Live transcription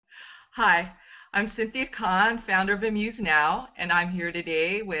Hi, I'm Cynthia Kahn, founder of Amuse Now, and I'm here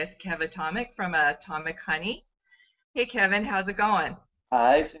today with Kev Atomic from Atomic Honey. Hey Kevin, how's it going?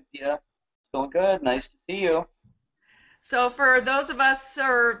 Hi, Cynthia. It's going good. Nice to see you. So for those of us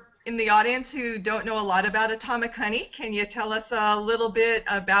or in the audience who don't know a lot about Atomic Honey, can you tell us a little bit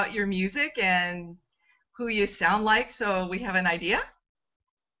about your music and who you sound like so we have an idea?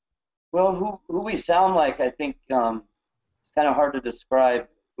 Well, who we sound like, I think it's kind of hard to describe.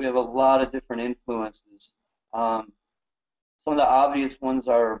 We have a lot of different influences. Um, some of the obvious ones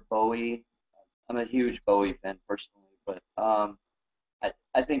are Bowie. I'm a huge Bowie fan personally, but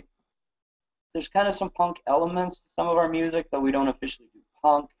I think there's kind of some punk elements to some of our music, though we don't officially do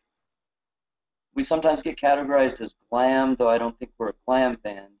punk. We sometimes get categorized as glam, though I don't think we're a glam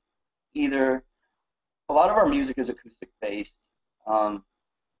band either. A lot of our music is acoustic based. Um,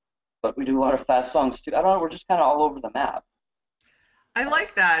 but we do a lot of fast songs too. I don't know. We're just kind of all over the map. I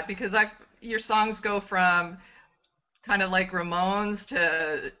like that because your songs go from kind of like Ramones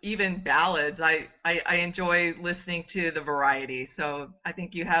to even ballads. I enjoy listening to the variety. So I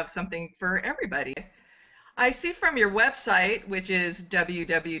think you have something for everybody. I see from your website, which is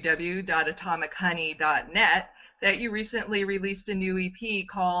www.atomichoney.net, that you recently released a new EP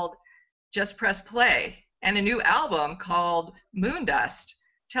called Just Press Play and a new album called Moondust.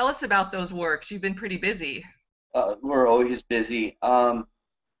 Tell us about those works. You've been pretty busy. We're always busy.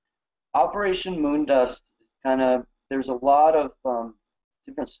 Operation Moondust is kind of there's a lot of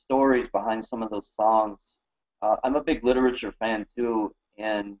different stories behind some of those songs. I'm a big literature fan too,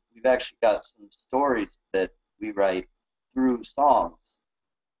 and we've actually got some stories that we write through songs.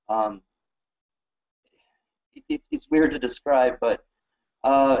 Um, it's weird to describe, but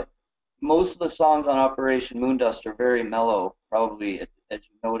uh, most of the songs on Operation Moondust are very mellow, probably as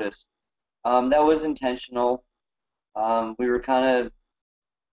you noticed. That was intentional. We were kind of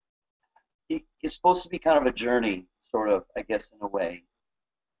it's supposed to be kind of a journey, sort of, I guess, in a way.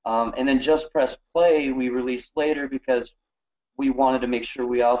 And then Just Press Play we released later because we wanted to make sure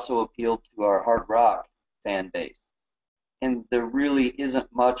we also appealed to our hard rock fan base. And there really isn't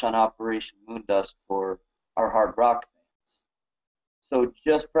much on Operation Moondust for our hard rock fans. So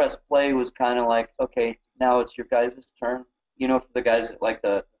Just Press Play was kind of like, okay, now it's your guys' turn. For the guys that like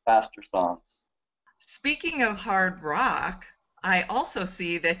the faster songs. Speaking of hard rock, I also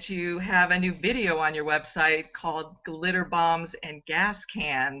see that you have a new video on your website called Glitter Bombs and Gas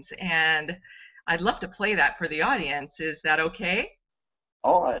Cans, and I'd love to play that for the audience. Is that okay?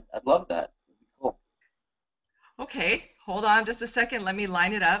 Oh, I'd love that. That'd be cool. Okay, hold on just a second. Let me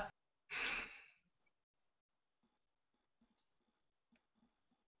line it up.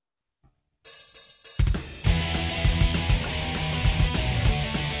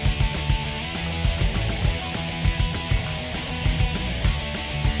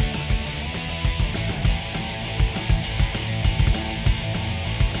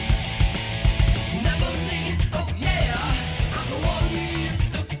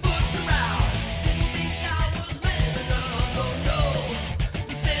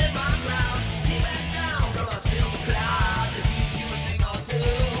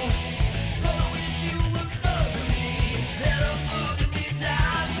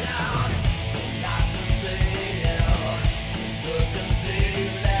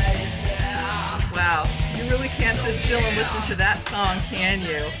 Wow, you really can't sit still and listen to that song, can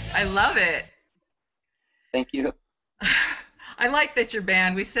you? I love it. Thank you. I like that your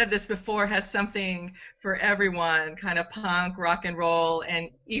band, we said this before, has something for everyone, kind of punk, rock and roll, and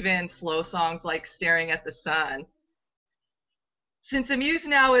even slow songs like Staring at the Sun. Since Amuse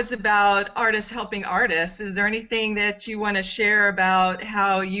Now is about artists helping artists, is there anything that you want to share about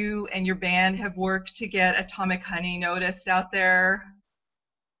how you and your band have worked to get Atomic Honey noticed out there?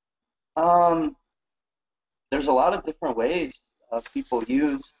 Um, there's a lot of different ways people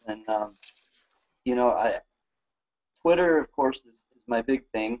use, and I Twitter, of course, is my big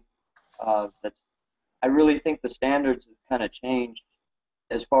thing. That's I really think the standards have kind of changed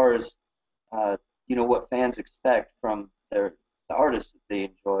as far as uh, what fans expect from the artists that they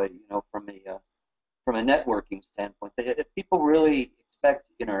enjoy. From a networking standpoint, if people really expect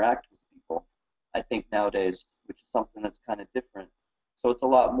to interact with people, I think nowadays, which is something that's kind of different. So it's a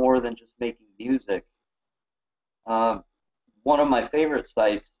lot more than just making music. Um, One of my favorite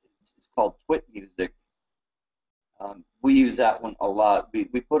sites is called Twit Music. We use that one a lot.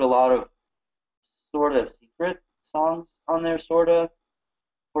 We put a lot of sort of secret songs on there, sort of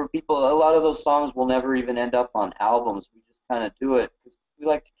for people. A lot of those songs will never even end up on albums. We just kind of do it because we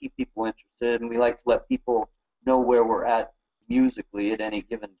like to keep people interested and we like to let people know where we're at musically at any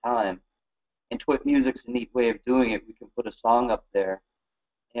given time. And Twit Music's a neat way of doing it. We can put a song up there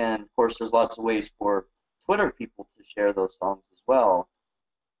And of course, there's lots of ways for Twitter people to share those songs as well.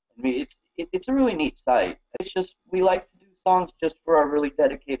 I mean, it's a really neat site. It's just we like to do songs just for our really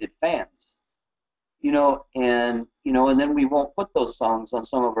dedicated fans, and then we won't put those songs on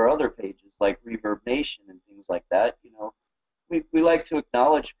some of our other pages like Reverb Nation and things like that. We like to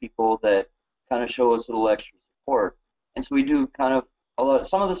acknowledge people that kind of show us a little extra support, and so we do kind of a lot.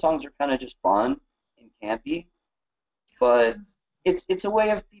 Some of the songs are kind of just fun and campy, but it's a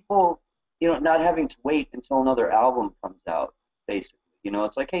way of people, not having to wait until another album comes out. Basically,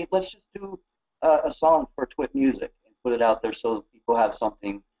 it's like, hey, let's just do a song for Twit Music and put it out there so that people have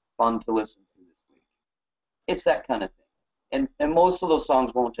something fun to listen to this week. It's that kind of thing, and most of those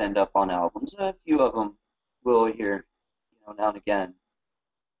songs won't end up on albums. A few of them will here, now and again.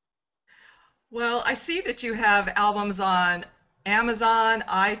 Well, I see that you have albums on Amazon,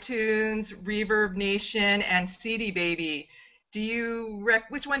 iTunes, Reverb Nation, and CD Baby.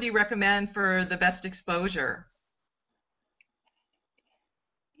 Which one do you recommend for the best exposure?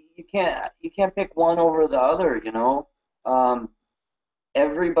 You can't pick one over the other.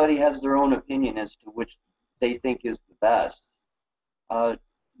 Everybody has their own opinion as to which they think is the best.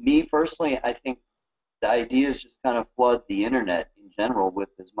 Me personally, I think the idea is just kind of flood the internet in general with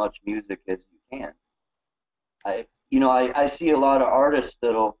as much music as you can. I see a lot of artists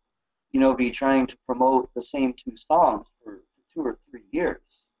that'll, be trying to promote the same two songs for 2 or 3 years,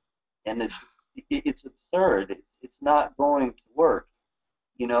 and it's absurd. It's not going to work.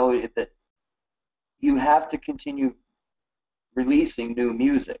 That you have to continue releasing new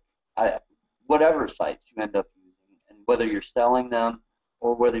music, whatever sites you end up using, and whether you're selling them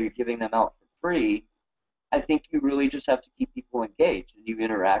or whether you're giving them out for free. I think you really just have to keep people engaged, and you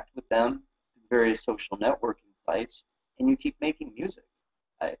interact with them through various social networking sites, and you keep making music.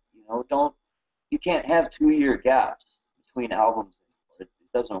 You can't have 2-year gaps between albums anymore. It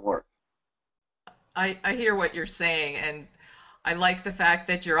doesn't work. I hear what you're saying, and I like the fact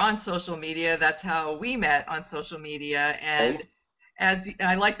that you're on social media. That's how we met, on social media. And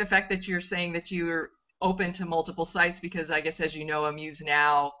I like the fact that you're saying that you're open to multiple sites, because I guess, as you know, Amuse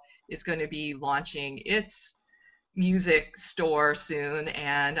Now is going to be launching its music store soon,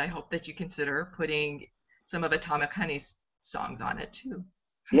 and I hope that you consider putting some of Atomic Honey's songs on it too.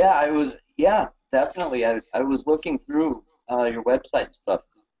 Yeah, definitely. I was looking through your website and stuff.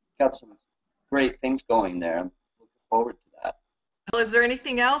 Got some great things going there. I'm looking forward to that. Well, is there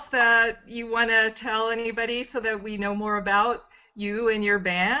anything else that you want to tell anybody so that we know more about you and your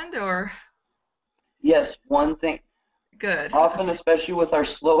band, or? Yes, one thing. Good. Often, especially with our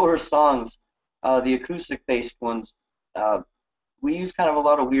slower songs, the acoustic-based ones, we use kind of a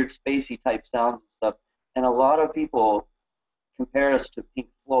lot of weird spacey type sounds and stuff, and a lot of people compare us to Pink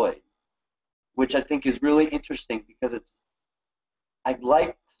Floyd, which I think is really interesting because I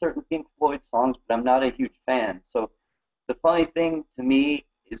like certain Pink Floyd songs, but I'm not a huge fan. So the funny thing to me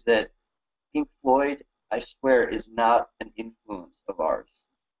is that Pink Floyd, I swear, is not an influence of ours.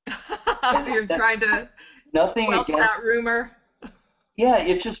 So you're trying to nothing welch against that rumor? Yeah,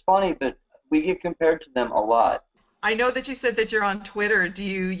 it's just funny, but we get compared to them a lot. I know that you said that you're on Twitter. Do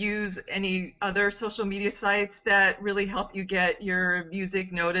you use any other social media sites that really help you get your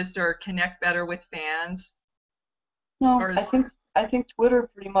music noticed or connect better with fans? No, I think Twitter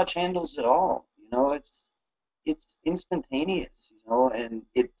pretty much handles it all. It's instantaneous, and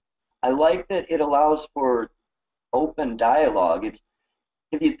I like that it allows for open dialogue.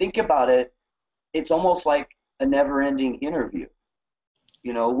 If you think about it, it's almost like a never-ending interview,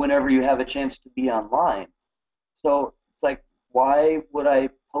 whenever you have a chance to be online. So it's like, why would I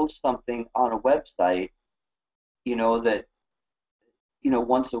post something on a website, that,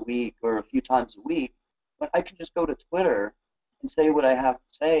 once a week or a few times a week, when I can just go to Twitter and say what I have to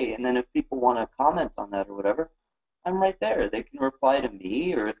say, and then if people want to comment on that or whatever, I'm right there. They can reply to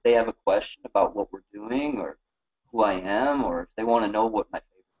me, or if they have a question about what we're doing or who I am, or if they want to know what my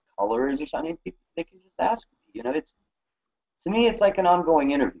favorite color is or something, they can just ask me. To me, it's like an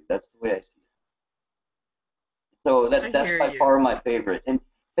ongoing interview. That's the way I see it. So that's by far my favorite. And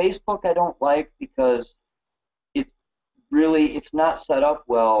Facebook I don't like because it's not set up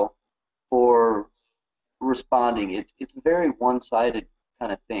well for responding. It's a very one-sided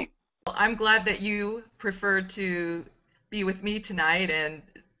kind of thing. Well, I'm glad that you preferred to be with me tonight and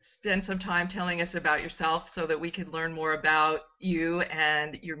spend some time telling us about yourself so that we can learn more about you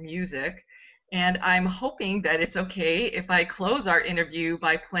and your music. And I'm hoping that it's okay if I close our interview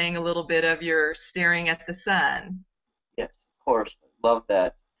by playing a little bit of your Staring at the Sun. Yes, of course. I love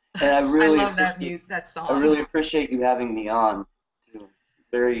that. And I really love that song. I really appreciate you having me on, too.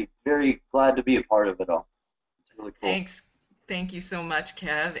 Very, very glad to be a part of it all. It's really cool. Thank you so much,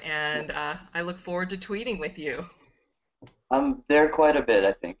 Kev, and I look forward to tweeting with you. I'm there quite a bit,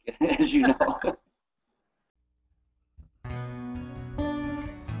 I think, as you know.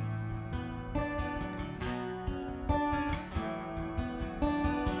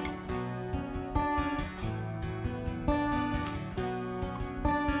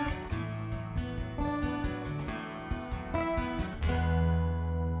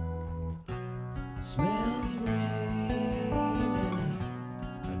 Smell the rain.